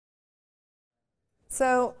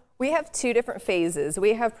So we have two different phases.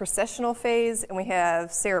 We have processional phase and we have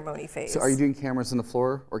ceremony phase. So are you doing cameras on the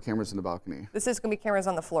floor or cameras in the balcony? This is going to be cameras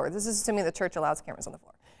on the floor. This is assuming the church allows cameras on the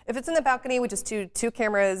floor. If it's in the balcony, we just do two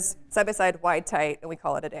cameras side by side, wide, tight, and we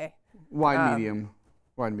call it a day. Wide, medium.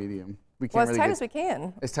 Wide, medium. We can't Well, as really tight get as we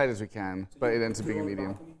can. as tight as we can, but it ends up being a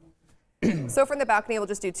medium. So from the balcony, we'll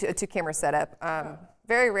just do a two-camera setup.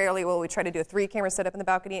 Very rarely will we try to do a three-camera setup in the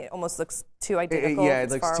balcony. It almost looks too identical. Yeah, if it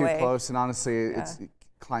it's looks far too away. close, and honestly,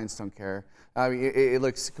 clients don't care. I mean, it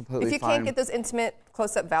looks completely fine. If you can't get those intimate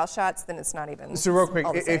close-up val shots, then it's not even. So real quick,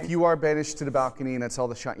 all the if same. you are banished to the balcony and that's all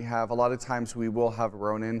the shot you have, a lot of times we will have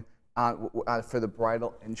Ronin for the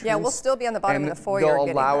bridal entrance. Yeah, we'll still be on the bottom and of the foyer. they'll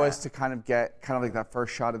getting allow that. us to kind of get like that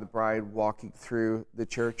first shot of the bride walking through the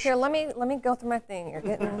church. Here, let me go through my thing. You're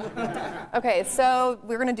getting. Okay, so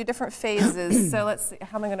we're gonna do different phases. So let's see.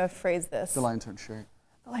 How am I gonna phrase this? The lines aren't straight.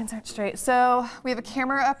 The lines aren't straight. So we have a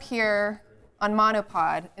camera up here on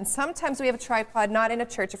monopod, and sometimes we have a tripod, not in a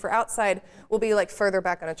church. If we're outside, we'll be like further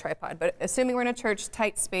back on a tripod. But assuming we're in a church,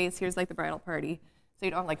 tight space, here's like the bridal party. So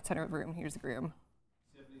you don't have like a ton of room. Here's the groom.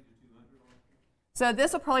 So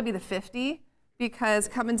this will probably be the 50 because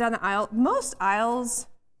coming down the aisle, most aisles,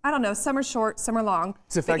 I don't know, some are short, some are long.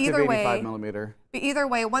 It's effective 85 millimeter. But either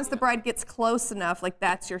way, once the bride gets close enough, like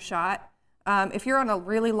that's your shot. If you're on a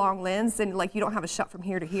really long lens, then like you don't have a shot from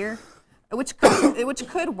here to here, which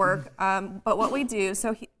could work. But what we do,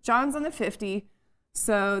 so John's on the 50,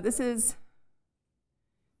 so this is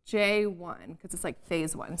J1 because it's like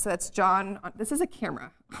phase 1. So that's John. This is a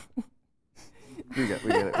camera. We get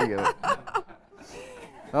it.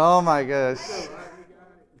 Oh my gosh.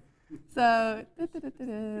 So,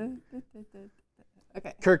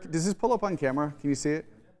 okay. Kirk, does this pull up on camera? Can you see it?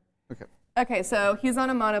 Okay. Okay, so he's on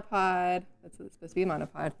a monopod. That's what it's supposed to be, a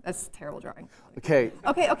monopod. That's a terrible drawing. Okay.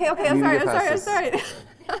 Okay, I'm sorry.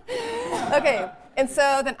 Okay, and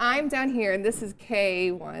so then I'm down here, and this is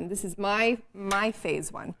K1. This is my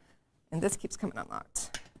phase 1, and this keeps coming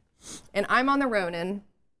unlocked. And I'm on the Ronin,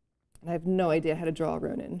 and I have no idea how to draw a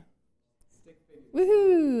Ronin.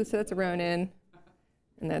 Woohoo! So that's a Ronin,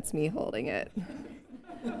 and that's me holding it.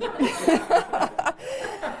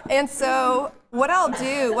 And so what I'll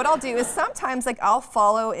do is sometimes like I'll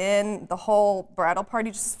follow in the whole bridal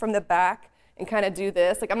party just from the back and kind of do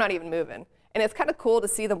this. Like I'm not even moving, and it's kind of cool to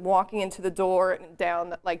see them walking into the door and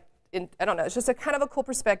down. Like I don't know, it's just a kind of a cool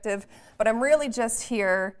perspective. But I'm really just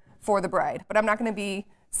here for the bride. But I'm not going to be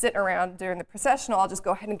sitting around during the processional. I'll just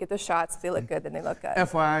go ahead and get the shots. If they look good, then they look good.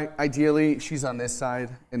 FYI, ideally, she's on this side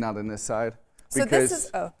and not on this side. So this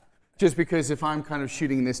is, just because if I'm kind of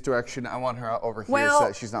shooting in this direction, I want her out over here so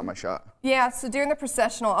that she's not my shot. Yeah, so during the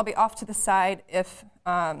processional, I'll be off to the side if,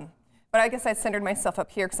 but I guess I centered myself up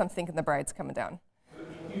here because I'm thinking the bride's coming down.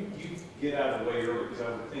 You get out of the way early because I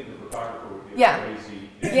would think the photographer would be crazy.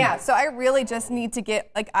 Yeah, so I really just need to get,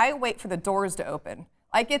 like I wait for the doors to open.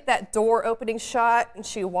 I get that door opening shot and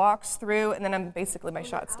she walks through and then I'm basically, my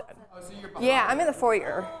shot's done. Yeah, I'm in the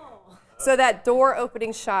foyer. So that door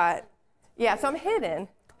opening shot, yeah, so I'm hidden.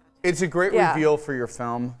 It's a great reveal for your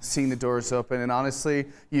film, seeing the doors open. And honestly,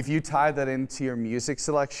 if you tie that into your music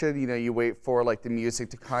selection, you know, you wait for like the music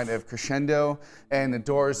to kind of crescendo and the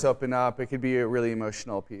doors open up, it could be a really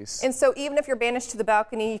emotional piece. And so even if you're banished to the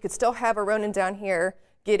balcony, you could still have a Ronin down here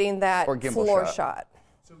getting that floor shot.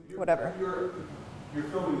 So whatever. You're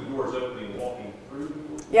filming the doors opening, walking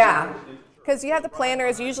through. Yeah, because you have the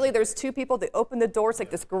planners. Usually there's two people that open the doors, like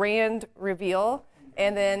this grand reveal.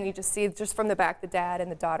 And then you just see, just from the back, the dad and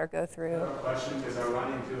the daughter go through. I have a question, because I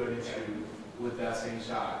run into an issue with that same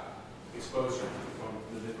shot. Exposure from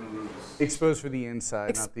the different rooms. Exposed for the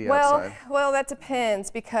inside, not the outside. Well, that depends,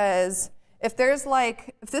 because if there's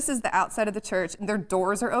like, if this is the outside of the church and their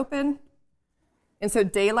doors are open, and so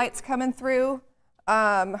daylight's coming through,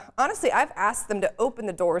 honestly, I've asked them to open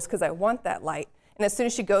the doors because I want that light. And as soon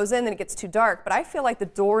as she goes in, then it gets too dark. But I feel like the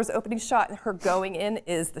doors opening shot and her going in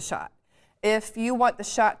is the shot. If you want the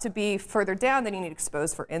shot to be further down, then you need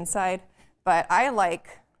exposed for inside. But I like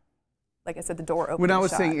I said, the door opening shot. When I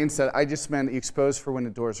was saying inside, I just meant exposed for when the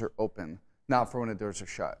doors are open, not for when the doors are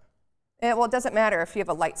shut. Well, it doesn't matter if you have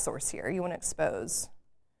a light source here. You want to expose.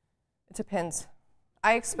 It depends.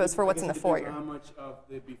 I expose for what's in the foyer. How much of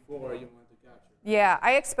the before you want to capture? Yeah,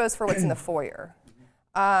 I expose for what's in the foyer.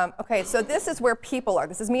 Okay, so this is where people are.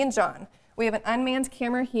 This is me and John. We have an unmanned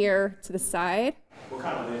camera here to the side. What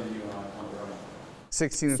kind of lens are you on?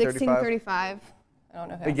 16 and 35. 1635. I don't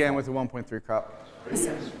know how. Again, with a 1.3 crop. Are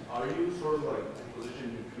you sort of like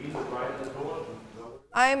positioned between the bride and the door?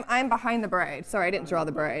 I'm behind the bride. Sorry, I didn't draw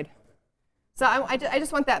the bride. So I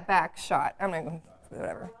just want that back shot. I'm not going to,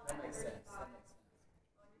 whatever.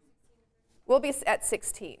 We'll be at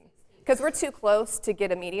 16. Because we're too close to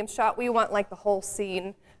get a medium shot. We want like the whole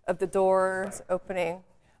scene of the doors opening.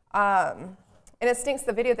 And it stinks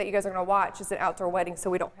the video that you guys are going to watch is an outdoor wedding, so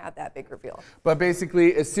we don't have that big reveal. But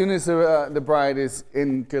basically, as soon as the bride is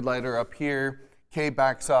in good light or up here, Kaye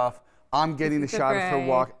backs off. I'm getting the shot of her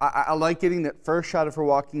walk. I like getting the first shot of her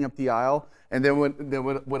walking up the aisle, and then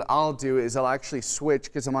what I'll do is I'll actually switch,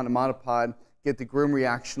 because I'm on a monopod, get the groom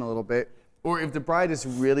reaction a little bit. Or if the bride is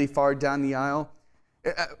really far down the aisle,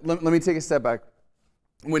 let me take a step back.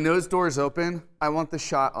 When those doors open, I want the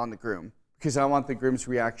shot on the groom, because I want the groom's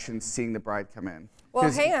reaction seeing the bride come in. Well,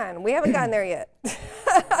 hang on. We haven't gotten there yet.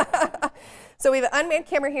 So we have an unmanned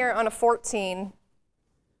camera here on a 14.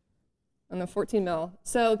 On the 14 mil.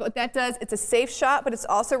 So what that does, it's a safe shot, but it's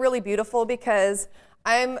also really beautiful because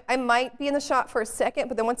I might be in the shot for a second,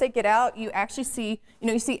 but then once I get out, you actually see,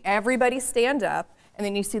 you see everybody stand up, and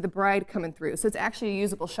then you see the bride coming through. So it's actually a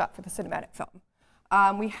usable shot for the cinematic film.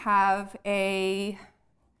 We have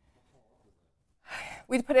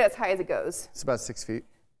we put it as high as it goes. It's about 6 feet.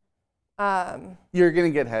 You're going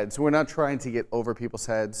to get heads. We're not trying to get over people's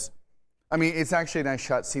heads. I mean, it's actually a nice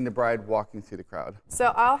shot seeing the bride walking through the crowd.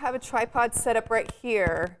 So I'll have a tripod set up right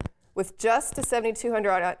here with just a 70 to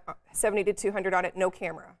 200 on it, no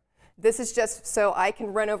camera. This is just so I can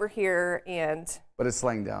run over here and... But it's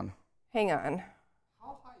laying down. Hang on.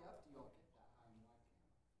 How high up do you all get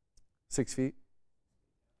that? 6 feet.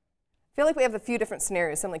 I feel like we have a few different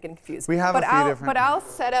scenarios, so I'm like getting confused. We have a few different. But I'll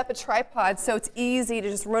set up a tripod so it's easy to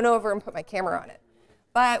just run over and put my camera on it.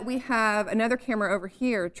 But we have another camera over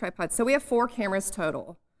here, tripod. So we have 4 cameras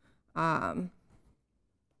total. And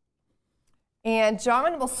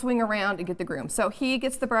John will swing around and get the groom. So he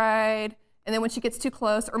gets the bride, and then when she gets too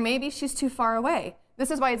close, or maybe she's too far away.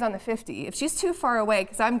 This is why he's on the 50. If she's too far away,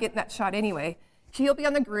 because I'm getting that shot anyway, he'll be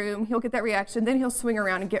on the groom, he'll get that reaction, then he'll swing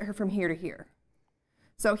around and get her from here to here.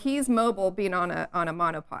 So he's mobile being on a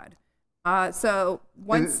monopod. So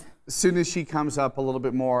once... As soon as she comes up a little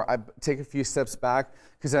bit more, I take a few steps back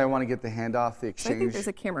because I want to get the handoff, the exchange. I think there's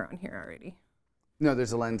a camera on here already. No,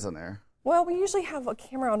 there's a lens on there. Well, we usually have a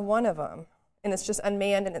camera on one of them, and it's just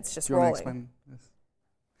unmanned and it's just rolling. Do you want to explain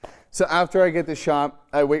this? So after I get the shot,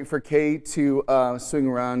 I wait for Kaye to swing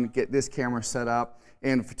around, get this camera set up,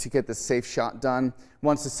 and to get the safe shot done.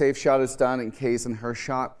 Once the safe shot is done and Kaye's in her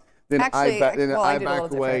shot, then I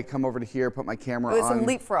back away, come over to here, put my camera on. It's a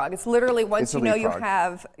leapfrog. It's literally once you know you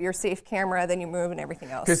have your safe camera, then you move and everything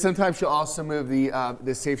else. Because sometimes you'll also move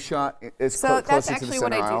the safe shot closer to the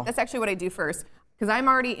center aisle. That's actually what I do first. Because I'm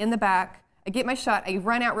already in the back. I get my shot. I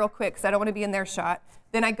run out real quick because I don't want to be in their shot.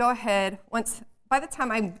 Then I go ahead. By the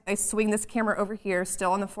time I swing this camera over here,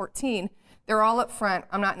 still on the 14, they're all up front.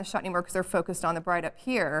 I'm not in the shot anymore because they're focused on the bride up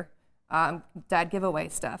here. Dad giveaway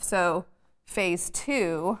stuff. So phase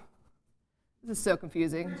 2. This is so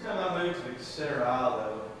confusing. Every time I move to the center aisle,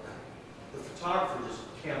 though, the photographer just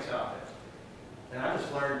camps out there. And I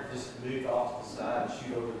just learned to just move off the side and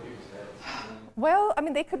shoot over people's heads. Well, I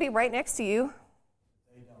mean, they could be right next to you.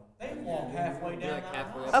 They don't. They walk halfway down the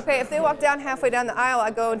aisle. Okay, if they walk down halfway down the aisle,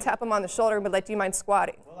 I go and tap them on the shoulder and be like, do you mind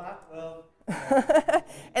squatting? And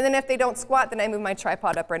then if they don't squat, then I move my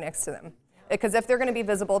tripod up right next to them. Because if they're going to be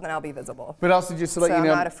visible, then I'll be visible. But also just to let you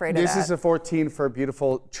know, I'm not afraid of that. This is a 14 for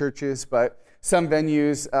beautiful churches, but some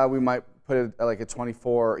venues we might put like a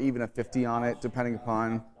 24 or even a 50 on it, depending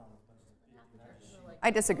upon.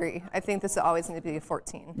 I disagree. I think this always needs to be a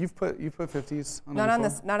 14. You've put 50s on not the on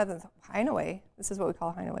this, not on the hideaway. This is what we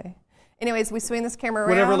call hideaway. Anyways, we swing this camera around.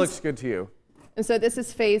 Whatever looks good to you. And so this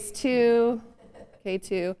is phase 2,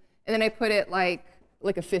 K2, and then I put it like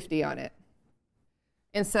a 50 on it.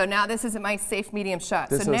 And so now this is my safe medium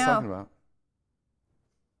shot. That's what I was talking about.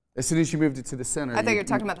 As soon as you moved it to the center. I thought you were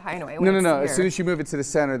talking about the hideaway. No. As soon as you move it to the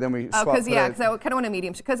center, then we swap. Because I kind of want a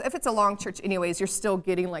medium. Because if it's a long church anyways, you're still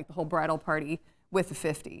getting like the whole bridal party with the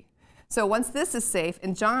 50. So once this is safe,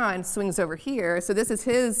 and John swings over here, so this is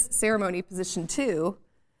his ceremony position 2,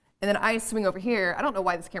 and then I swing over here. I don't know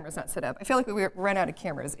why this camera's not set up. I feel like we ran out of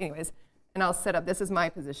cameras anyways. And I'll set up, this is my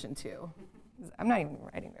position 2. I'm not even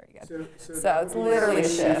writing very good. So it's literally a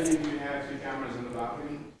shift. Do you have 2 cameras in the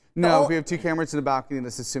balcony? No, if we have 2 cameras in the balcony,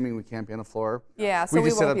 that's assuming we can't be on the floor. Yeah, so we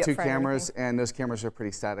just set up won't be 2 cameras, and those cameras are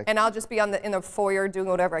pretty static. And I'll just be in the foyer doing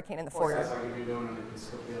whatever I can in the foyer. That's like if you're doing an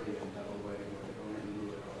Episcopalian double wedding where they're going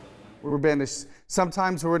to We're banished.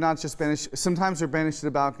 Sometimes we're not just banished. Sometimes we're banished to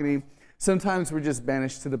the balcony. Sometimes we're just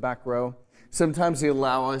banished to the back row. Sometimes they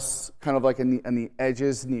allow us kind of like on the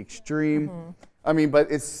edges, in the extreme. Mm-hmm. I mean,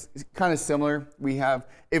 but it's kind of similar. We have,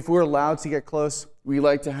 if we're allowed to get close, we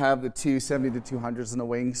like to have the 270 to 200s in the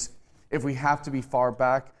wings. If we have to be far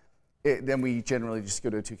back, then we generally just go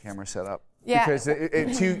to a 2-camera setup. Yeah. Because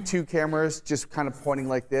two cameras just kind of pointing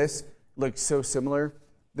like this look so similar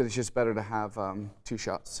that it's just better to have 2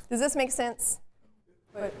 shots. Does this make sense?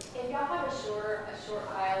 If y'all have a short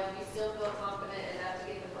aisle, do you still feel confident enough to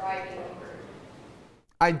get the bride in over?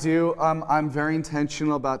 I do. I'm very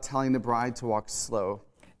intentional about telling the bride to walk slow.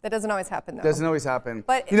 That doesn't always happen, though. Doesn't always happen.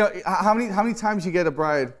 But you know, how many times you get a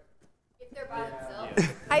bride? If they're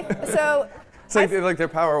by themselves. It's like they're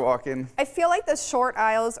power walking. I feel like the short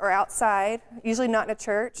aisles are outside, usually not in a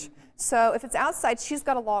church. So if it's outside, she's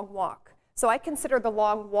got a long walk. So I consider the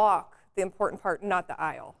long walk the important part, not the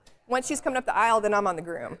aisle. Once she's coming up the aisle, then I'm on the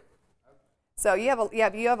groom. So you have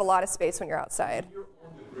a lot of space when you're outside. You're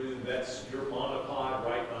on the groom. That's your monopod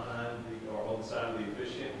right behind or on the side of the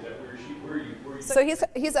officiant. Is that where you? So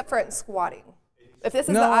he's up front and squatting. If this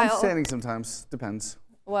is No, the aisle. I'm standing sometimes. Depends.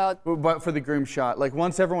 Well. But for the groom shot, like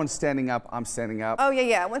once everyone's standing up, I'm standing up. Oh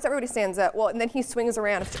yeah. Once everybody stands up, well, and then he swings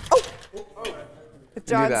around. If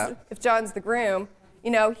John's the groom, you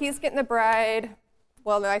know, he's getting the bride.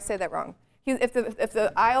 Well, no, I say that wrong. If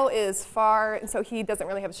the aisle is far, and so he doesn't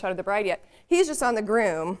really have a shot of the bride yet, he's just on the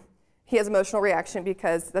groom. He has emotional reaction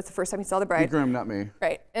because that's the first time he saw the bride. The groom, not me.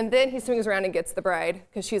 Right, and then he swings around and gets the bride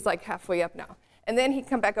because she's like halfway up now. And then he can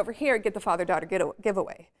come back over here and get the father-daughter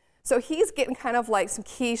giveaway. So he's getting kind of like some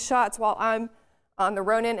key shots while I'm on the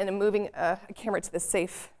Ronin and I'm moving a camera to the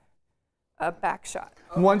safe back shot.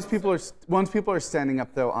 Once people are standing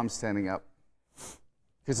up, though, I'm standing up.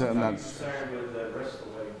 Because I'm not concerned with the rest of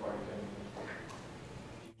the wedding party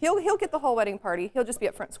He'll get the whole wedding party. He'll just be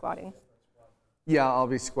up front squatting. Yeah, I'll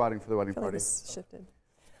be squatting for the wedding I feel like party. this shifted.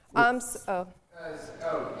 Yeah,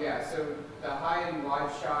 so the high and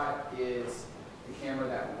wide shot is the camera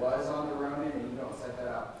that was on the Ronin, and you don't set that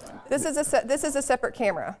up front. This is a separate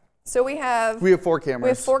camera. So we have 4 cameras. We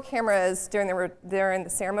have 4 cameras during the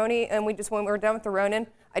ceremony, and when we're done with the Ronin,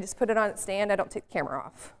 I just put it on its stand. I don't take the camera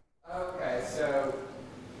off. Okay, so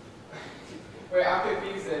wait, I'm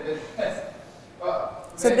confused then.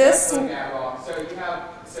 So this.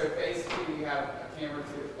 So basically you have a camera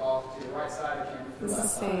off to the right side, a camera to the left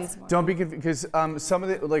side. Don't be confused, because some of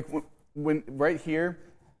the, like, when right here,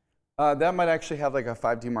 that might actually have like a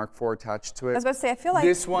 5D Mark IV attached to it. I was about to say, I feel like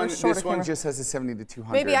this one camera. just has a 70 to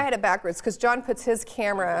 200. Maybe I had it backwards, because John puts his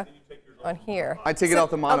camera on here. I take it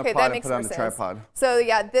off the monopod and put it on the sense. tripod. So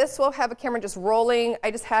yeah, this will have a camera just rolling.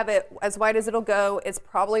 I just have it as wide as it'll go. It's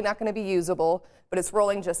probably not going to be usable, but it's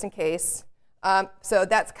rolling just in case. So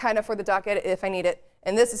that's kind of for the doc edit if I need it,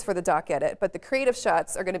 and this is for the doc edit. But the creative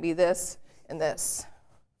shots are going to be this and this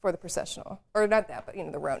for the processional, or not that, but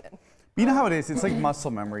the Ronin. You know how it is? It's like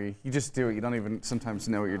muscle memory. You just do it. You don't even sometimes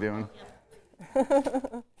know what you're doing.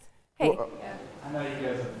 Hey. I know you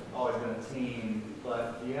guys have always been a team,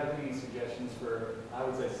 but do you have any suggestions for, I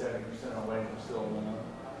would say 70% away from still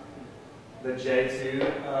the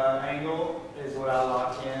J2 angle is what I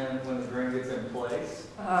lock in when the groom gets in place.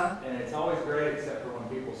 And it's always great except for when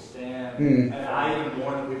people stand. And I even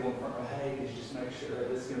warn the people in front, hey, could you just make sure that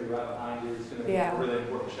this is going to be right behind you. It's going to be a really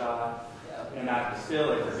important shot. And I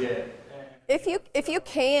still forget. If you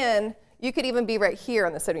can, you could even be right here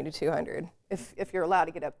on the 70 to 200 if you're allowed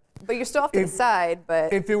to get up. But you're still off to the side.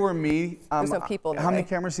 But if it were me, there's no people in the how many way.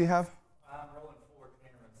 cameras do you have? I'm rolling 4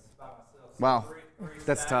 cameras by myself. So Wow, three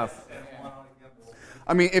that's stacks tough. and 1 on a gimbal.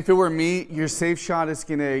 I mean, if it were me, your safe shot is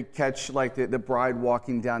gonna catch like the bride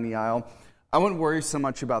walking down the aisle. I wouldn't worry so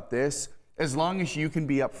much about this. As long as you can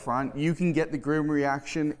be up front, you can get the groom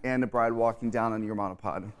reaction and the bride walking down on your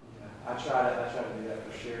monopod. I try to do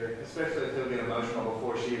that for sure, especially if they'll get emotional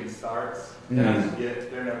before she even starts. Then I just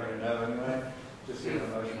they're never going to know anyway. Just get an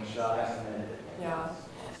emotional shot. Yeah.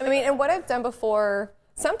 I mean, and what I've done before,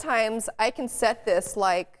 sometimes I can set this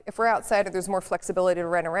like, if we're outside or there's more flexibility to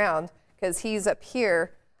run around, because he's up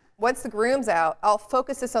here. Once the groom's out, I'll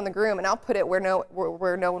focus this on the groom and I'll put it where no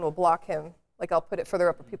one will block him. Like I'll put it further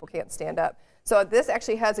up where people can't stand up. So this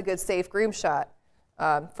actually has a good safe groom shot.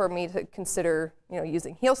 For me to consider,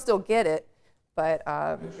 using. He'll still get it, but.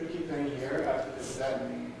 The tricky thing here is that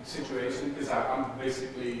situation, because I'm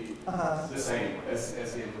basically the same as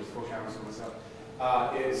him with 4 cameras for myself,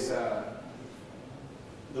 is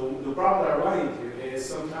the problem that I run into is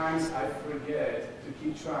sometimes I forget to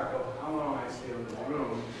keep track of how long I stay in the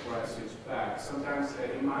room before I switch back. Sometimes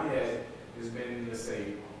in my head, it's been, let's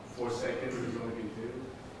say, 4 seconds, it's only been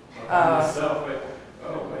 2. Myself, but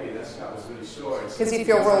oh wait, that shot was really short. Because you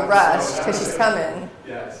feel real rushed because she's coming.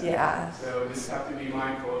 Yes. Yeah. So just have to be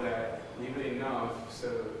mindful that leave it enough so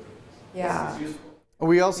this is useful.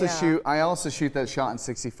 We also shoot. I also shoot that shot in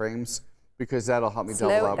 60 frames because that'll help me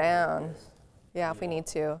double Slow up. it down. Yeah, if we need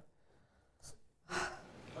to.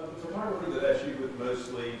 The photographer that I shoot with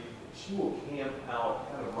mostly she will camp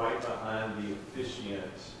out kind of right behind the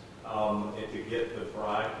officiant and to get the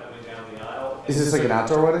bride coming down the aisle. Is this like an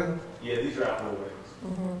outdoor wedding? Yeah, these are outdoor weddings.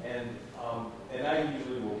 And I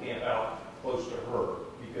usually will camp out close to her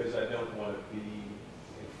because I don't want to be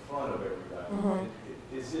in front of everybody.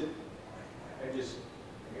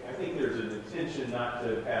 I think there's an intention not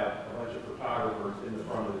to have a bunch of photographers in the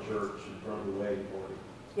front of the church in front of the wedding party.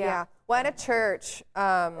 Yeah. Well, at a church.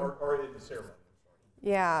 Or in the ceremony.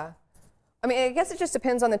 Yeah. I mean, I guess it just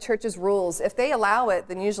depends on the church's rules. If they allow it,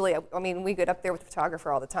 then usually, I mean, we get up there with the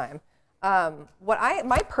photographer all the time.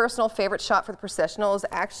 My personal favorite shot for the processional is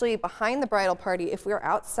actually behind the bridal party if we're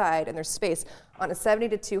outside and there's space on a 70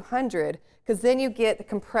 to 200, because then you get the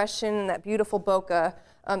compression, that beautiful bokeh.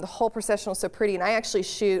 The whole processional is so pretty, and I actually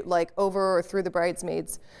shoot like over or through the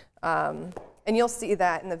bridesmaids. And you'll see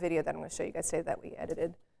that in the video that I'm going to show you guys today that we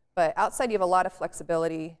edited. But outside, you have a lot of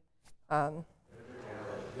flexibility. Jonathan's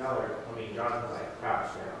like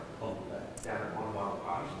crouched down at one model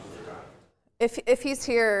options. If he's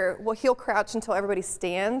here, well, he'll crouch until everybody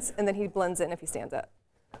stands, and then he blends in if he stands up.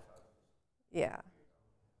 Yeah.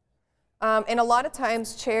 And a lot of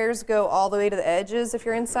times, chairs go all the way to the edges if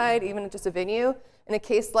you're inside, even just a venue. In a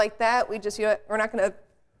case like that, we just, we're not going to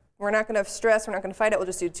stress, we're not going to fight it. We'll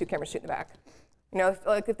just do 2 cameras shoot in the back. You know,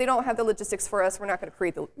 if they don't have the logistics for us, we're not going to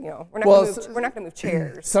create the, we're not going to move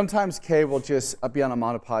chairs. Sometimes Kaye will just be on a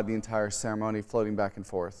monopod the entire ceremony, floating back and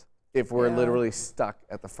forth, if we're literally stuck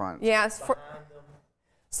at the front. Yeah.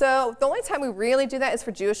 So the only time we really do that is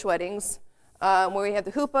for Jewish weddings, where we have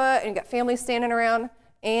the huppah and you got families standing around,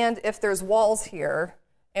 and if there's walls here,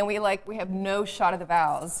 and we have no shot of the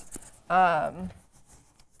vows.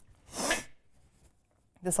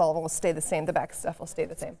 This all will stay the same. The back stuff will stay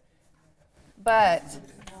the same. But I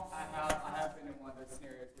have been in one of those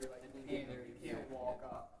scenarios where you can't walk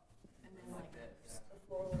up like this.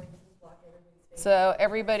 So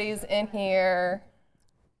everybody's in here.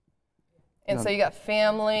 And so you got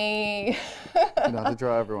family. You know how to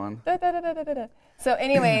draw everyone. So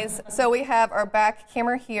anyways, so we have our back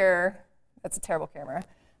camera here. That's a terrible camera.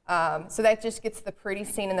 So that just gets the pretty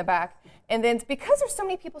scene in the back. And then because there's so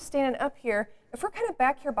many people standing up here, if we're kind of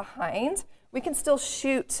back here behind, we can still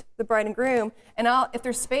shoot the bride and groom. And if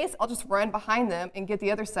there's space, I'll just run behind them and get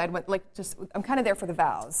the other side. I'm kind of there for the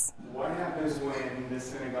vows. What happens when the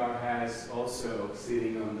synagogue has also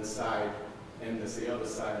sitting on the side and the other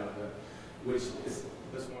side of the, which is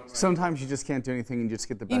this one? Right? Sometimes you just can't do anything and you just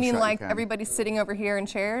get the best shot You mean like you can. everybody's sitting over here in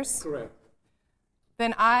chairs? Correct.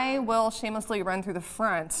 Then I will shamelessly run through the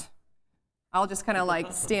front. I'll just kind of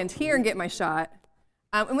like stand here and get my shot.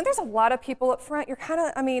 And when there's a lot of people up front, you're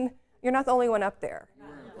not the only one up there.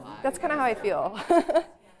 That's kind of how I feel. And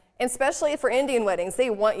especially for Indian weddings, they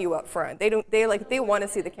want you up front. They want to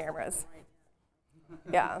see the cameras.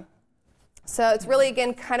 Yeah. So it's really,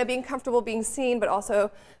 again, kind of being comfortable being seen, but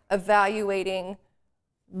also evaluating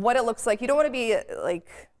what it looks like. You don't want to be like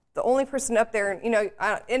the only person up there, and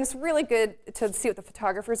it's really good to see what the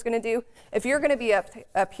photographer is going to do. If you're going to be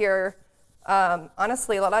up here,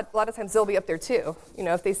 honestly, a lot of times they'll be up there too.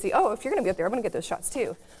 If they see, if you're going to be up there, I'm going to get those shots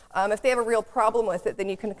too. If they have a real problem with it, then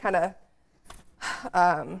you can kind of,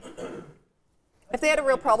 if they had a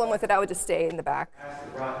real problem with it, I would just stay in the back. Ask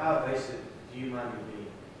the bride, how evasive do you mind me being?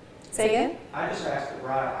 Say again? I just asked the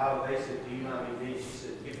bride, how evasive do you mind me being? She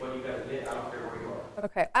said, get what you got to get, I don't care where you are.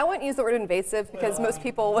 Okay, I won't use the word invasive because most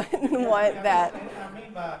people wouldn't want that. I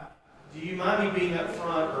mean by, do you mind me being up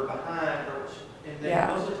front or behind? And then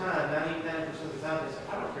most of the time, 99% of the time, they say,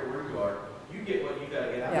 I don't care where you are. You get what you got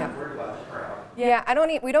to get. I'm not worried about the crowd. Yeah,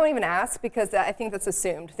 we don't even ask because I think that's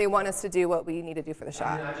assumed. They want us to do what we need to do for the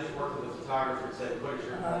shot. I just work with the photographer and said, what is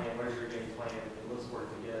your plan? What is your game plan? And let's work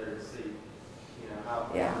together and see, how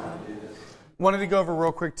we do this. Wanted to go over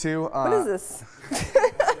real quick too. What is this?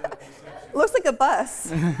 It looks like a bus.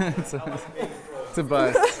 It's a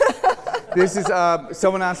bus. This is,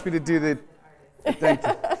 someone asked me to do the, thank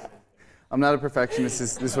you. I'm not a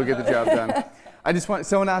perfectionist, this will get the job done.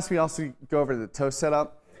 Someone asked me also to go over the toast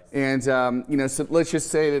setup. And, so let's just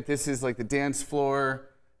say that this is like the dance floor,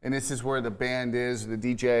 and this is where the band is, or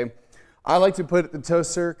the DJ. I like to put the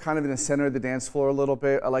toaster kind of in the center of the dance floor a little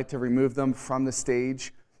bit. I like to remove them from the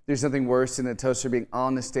stage. There's nothing worse than a toaster being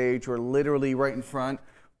on the stage or literally right in front.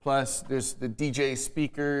 Plus, there's the DJ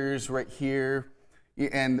speakers right here.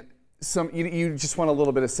 And you just want a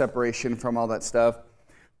little bit of separation from all that stuff.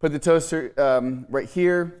 Put the toaster right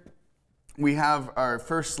here. We have our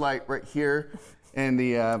first light right here. And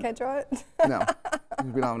the Can't I draw it? No,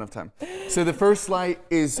 we don't have enough time. So the first light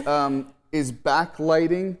is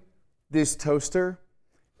backlighting this toaster,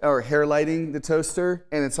 or hair lighting the toaster,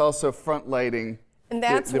 and it's also front lighting And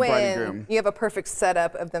that's the bride and when groom. you have a perfect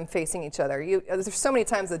setup of them facing each other. There's so many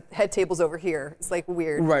times the head table's over here. It's like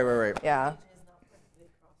weird. Right. Yeah.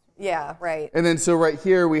 Yeah, right. And then so right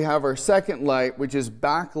here we have our second light, which is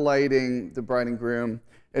backlighting the bride and groom,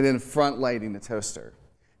 and then front lighting the toaster.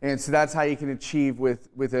 And so that's how you can achieve with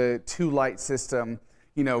a 2-light system,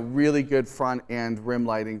 you know, really good front and rim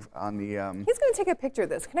lighting on the. He's going to take a picture of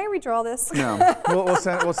this. Can I redraw this? No, we'll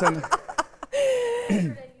send. Yesterday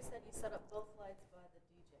you said you set up both lights by the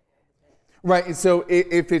DJ. Right, and so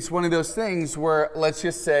if it's one of those things where, let's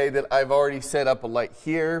just say that I've already set up a light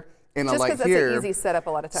here and a light here. Just because that's an easy setup a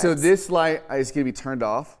lot of times. So this light is going to be turned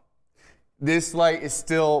off. This light is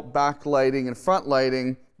still backlighting and front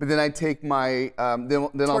lighting, but then I take my, then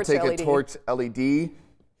I'll take LED. a torch LED, you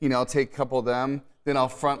know, I'll take a couple of them, then I'll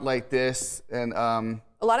front light this, and a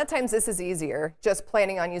lot of times this is easier, just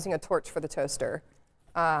planning on using a torch for the toaster.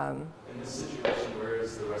 In this situation, where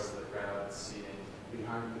is the rest of the crowd seating?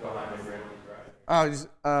 Behind the ground,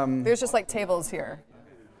 right? There's just like tables here.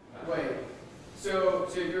 Wait, so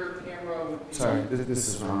your camera would be... Sorry, this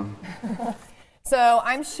is wrong. So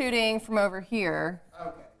I'm shooting from over here. Okay.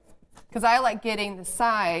 Because I like getting the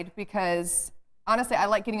side because, honestly, I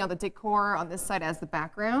like getting all the decor on this side as the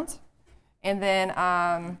background. And then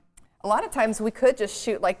a lot of times we could just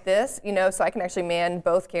shoot like this, you know, so I can actually man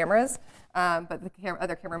both cameras. But the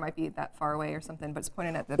other camera might be that far away or something, but it's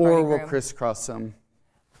pointing at the bride Or and we'll groom. crisscross them.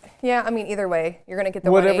 Yeah, I mean, either way, you're going to get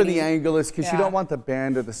the Whatever 180. the angle is, because you Yeah. don't want the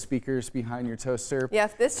band or the speakers behind your toaster. Yeah,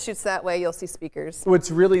 if this shoots that way, you'll see speakers.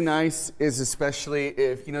 What's really nice is especially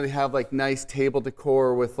if, you know, they have like nice table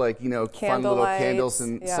decor with like, you know, fun little Candle candles lights,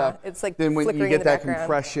 and yeah, stuff. it's like then when you flickering in get the that background.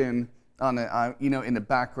 compression on it, you know, in the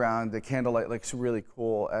background, the candlelight looks really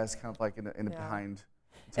cool as kind of like in the behind.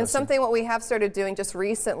 And something what we have started doing just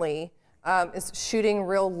recently is shooting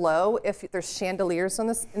real low. If there's chandeliers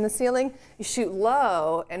on in the ceiling, you shoot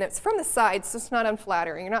low, and it's from the side, so it's not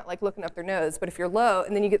unflattering. You're not like looking up their nose, but if you're low,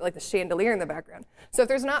 and then you get like the chandelier in the background. So if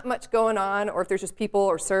there's not much going on, or if there's just people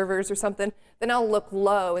or servers or something, then I'll look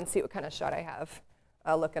low and see what kind of shot I have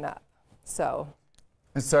looking up. So.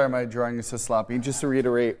 And sorry, my drawing is so sloppy. Just to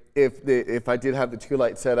reiterate, if I did have the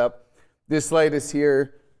 2-light setup, this light is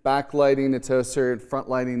here, backlighting the toaster, front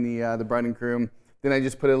lighting the bride and groom. Then I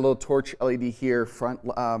just put a little torch LED here, front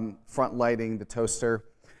lighting the toaster.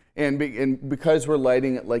 And because we're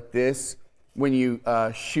lighting it like this, when you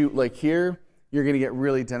shoot like here, you're going to get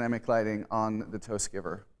really dynamic lighting on the toast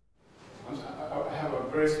giver. I have a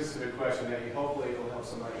very specific question that hopefully will help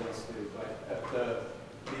somebody else do. But at oh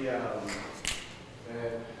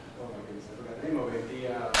my goodness, I forgot the name of it.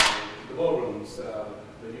 The ballrooms that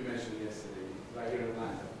you mentioned yesterday, right here in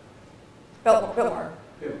Atlanta. Biltmore.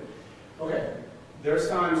 Okay. There's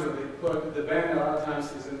times when they put the band. A lot of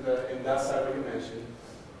times is in that side where you mentioned,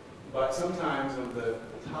 but sometimes on the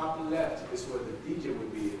top left is where the DJ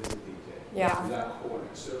would be. It is a DJ. Yeah. In that corner.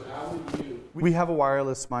 So how would you? We have a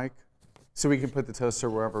wireless mic, so we can put the toaster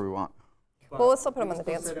wherever we want. Well, let's still put them on the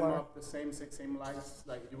dance Set them floor. up the same lights,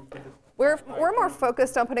 like you would put it. We're more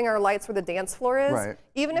focused on putting our lights where the dance floor is. Right.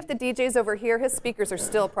 Even if the DJ's over here, his speakers are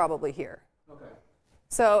still probably here. Okay.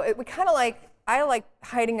 So we kind of I like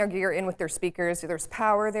hiding our gear in with their speakers. There's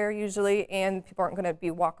power there usually, and people aren't going to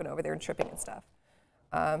be walking over there and tripping and stuff.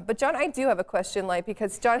 But John, I do have a question,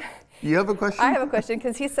 because John. You have a question? I have a question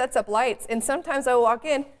because he sets up lights, and sometimes I walk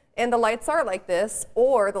in and the lights are like this,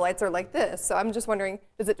 or the lights are like this. So I'm just wondering,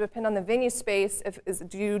 does it depend on the venue space?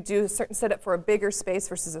 Do you do a certain setup for a bigger space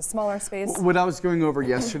versus a smaller space? What I was going over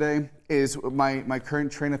yesterday is my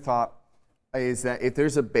current train of thought is that if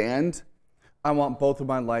there's a band, I want both of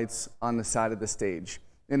my lights on the side of the stage.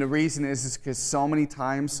 And the reason is because so many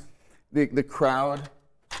times the crowd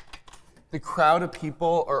of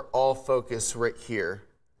people are all focused right here.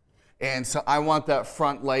 And so I want that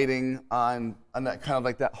front lighting on that kind of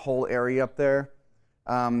like that whole area up there.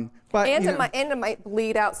 But it might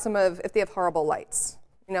bleed out some of, if they have horrible lights.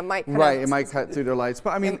 It might it might cut through their lights.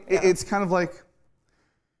 But I mean, it's kind of like,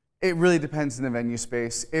 it really depends on the venue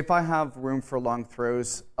space. If I have room for long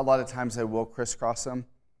throws, a lot of times I will crisscross them.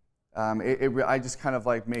 I just kind of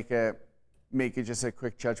like make it just a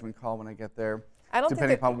quick judgment call when I get there,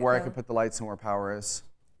 depending upon where I can put the lights and where power is.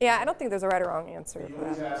 Yeah, I don't think there's a right or wrong answer. You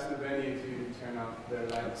always ask the venue to turn off their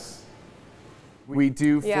lights. We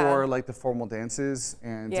do for like the formal dances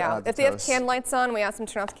and if they have can lights on, we ask them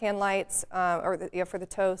to turn off the can lights, for the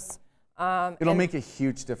toast. It'll make a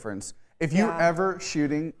huge difference. If you're ever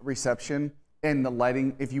shooting reception and the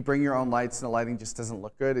lighting, if you bring your own lights and the lighting just doesn't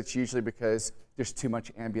look good, it's usually because there's too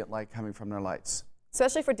much ambient light coming from their lights.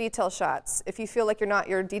 Especially for detail shots. If you feel like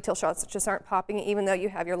your detail shots just aren't popping, even though you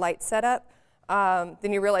have your lights set up,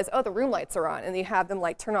 then you realize, oh, the room lights are on, and you have them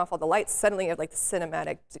like turn off all the lights. Suddenly, you have like the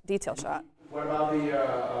cinematic detail shot. What about the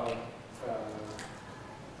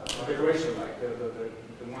decoration light,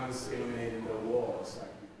 the ones illuminating the walls? Like,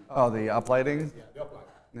 oh, the uplighting? yeah, the uplight.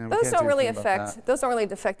 No, Those don't really affect. Those don't really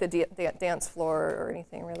affect the dance floor or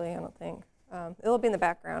anything, really. I don't think. It'll be in the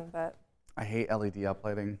background, but. I hate LED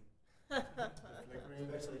uplighting. The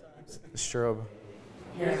strobe.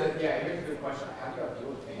 Here's a good question. How do you deal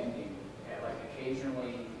with banding? Yeah, like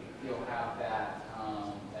occasionally you'll have that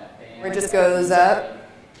band. Where it just goes up.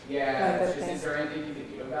 Yeah. Is there anything you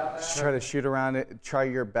can do about that? Just try to shoot around it. Try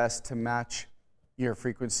your best to match your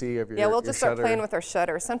frequency of your Yeah, we'll just start shutter. playing with our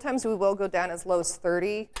shutter. Sometimes we will go down as low as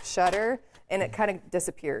 30 shutter, and it kind of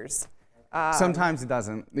disappears. Sometimes it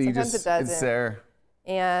doesn't. Sometimes it doesn't. It's there.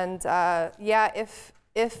 And yeah, if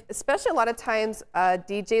especially a lot of times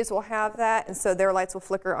DJs will have that, and so their lights will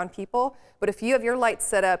flicker on people. But if you have your lights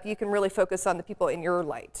set up, you can really focus on the people in your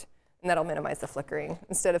light, and that'll minimize the flickering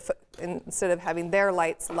instead of having their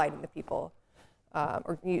lights lighting the people,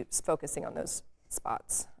 or you focusing on those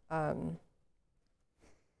spots. I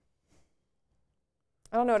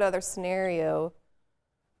don't know what other scenario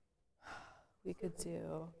we could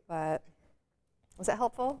do, but was that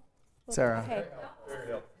helpful? Sarah. Okay. Very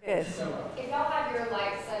helpful. Good. If y'all have your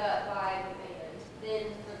lights set up by the band, then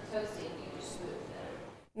for toasting, you just move them.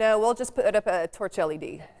 No, we'll just put up a torch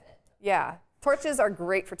LED. Yeah. Torches are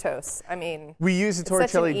great for toasts. I mean, We use the torch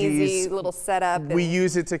it's such LEDs. an easy little setup. We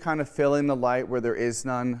use it to kind of fill in the light where there is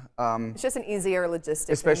none. It's just an easier logistic.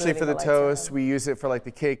 than Especially for moving the lights toast, around. we use it for like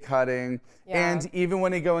the cake cutting. Yeah. And even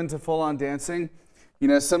when you go into full-on dancing, you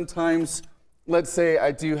know, sometimes, let's say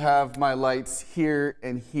I do have my lights here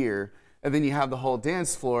and here, and then you have the whole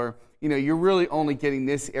dance floor, you know, you're really only getting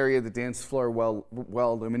this area of the dance floor well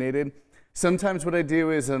illuminated. Sometimes what I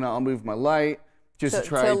do is I'll move my light just to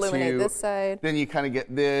try to illuminate this side. Then you kind of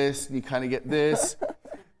get this, and you kind of get this.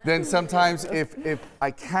 Then sometimes if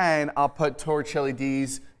I can, I'll put torch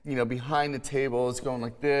LEDs, you know, behind the tables going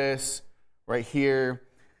like this, right here.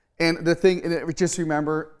 And the thing, just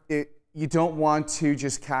remember, you don't want to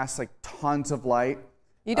just cast like tons of light.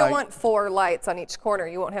 You don't want 4 lights on each corner.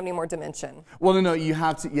 You won't have any more dimension. Well, no, you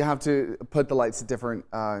have to put the lights at different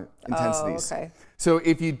intensities. Oh, okay. So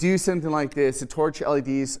if you do something like this, the torch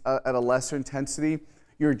LEDs at a lesser intensity,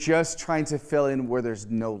 you're just trying to fill in where there's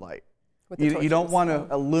no light. You don't want to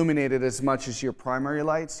illuminate it as much as your primary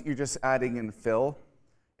lights. You're just adding in fill.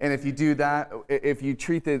 And if you do that, if you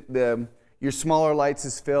treat your smaller lights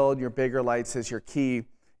as filled, your bigger lights as your key,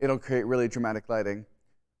 it'll create really dramatic lighting.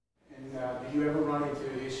 And do you ever run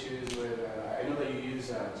into issues with, I know that you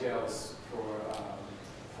use gels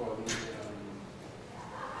for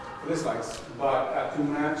this lights, but to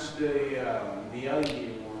match the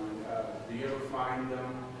LED one, do you ever find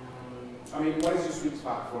them, I mean, what is your sweet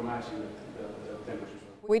spot for matching the temperatures?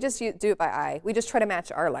 We just do it by eye. We just try to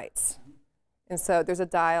match our lights. And so there's a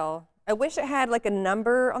dial. I wish it had like a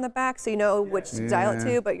number on the back so you know which to dial it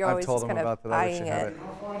to, but you're always just kind of eyeing it.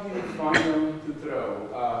 How far do you find them to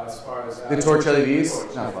throw as far as... The torch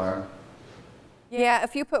LEDs? Not far. Yeah,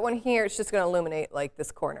 if you put one here, it's just going to illuminate like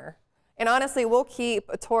this corner. And honestly, we'll keep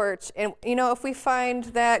a torch. And you know, if we find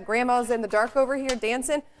that grandma's in the dark over here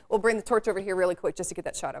dancing, we'll bring the torch over here really quick just to get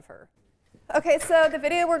that shot of her. Okay, so the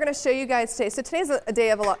video we're going to show you guys today. So today's a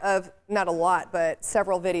day of not a lot, but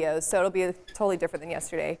several videos. So it'll be totally different than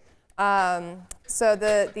yesterday. So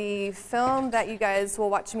the film that you guys will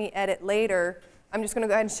watch me edit later, I'm just going to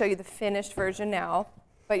go ahead and show you the finished version now.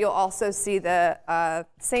 But you'll also see the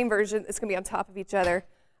same version. It's going to be on top of each other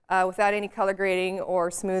without any color grading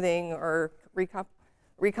or smoothing or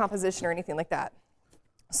recomposition or anything like that.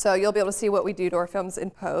 So you'll be able to see what we do to our films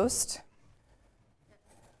in post.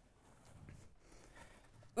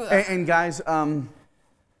 And guys,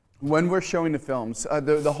 when we're showing the films,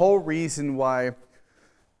 the whole reason why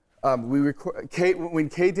when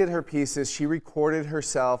Kaye did her pieces, she recorded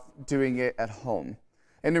herself doing it at home.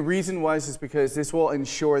 And the reason is because this will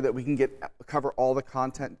ensure that we can cover all the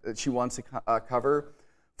content that she wants to cover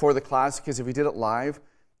for the class, because if we did it live,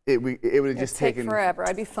 it would have just taken forever.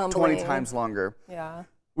 I'd be fumbling 20 times longer. Yeah.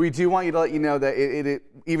 We do want you to let you know that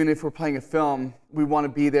even if we're playing a film, we want to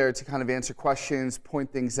be there to kind of answer questions,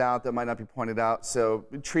 point things out that might not be pointed out. So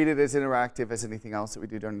treat it as interactive as anything else that we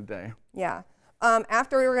do during the day. Yeah.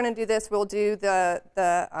 After we're going to do this, we'll do the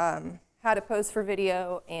how to pose for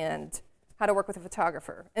video and how to work with a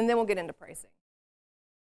photographer, and then we'll get into pricing.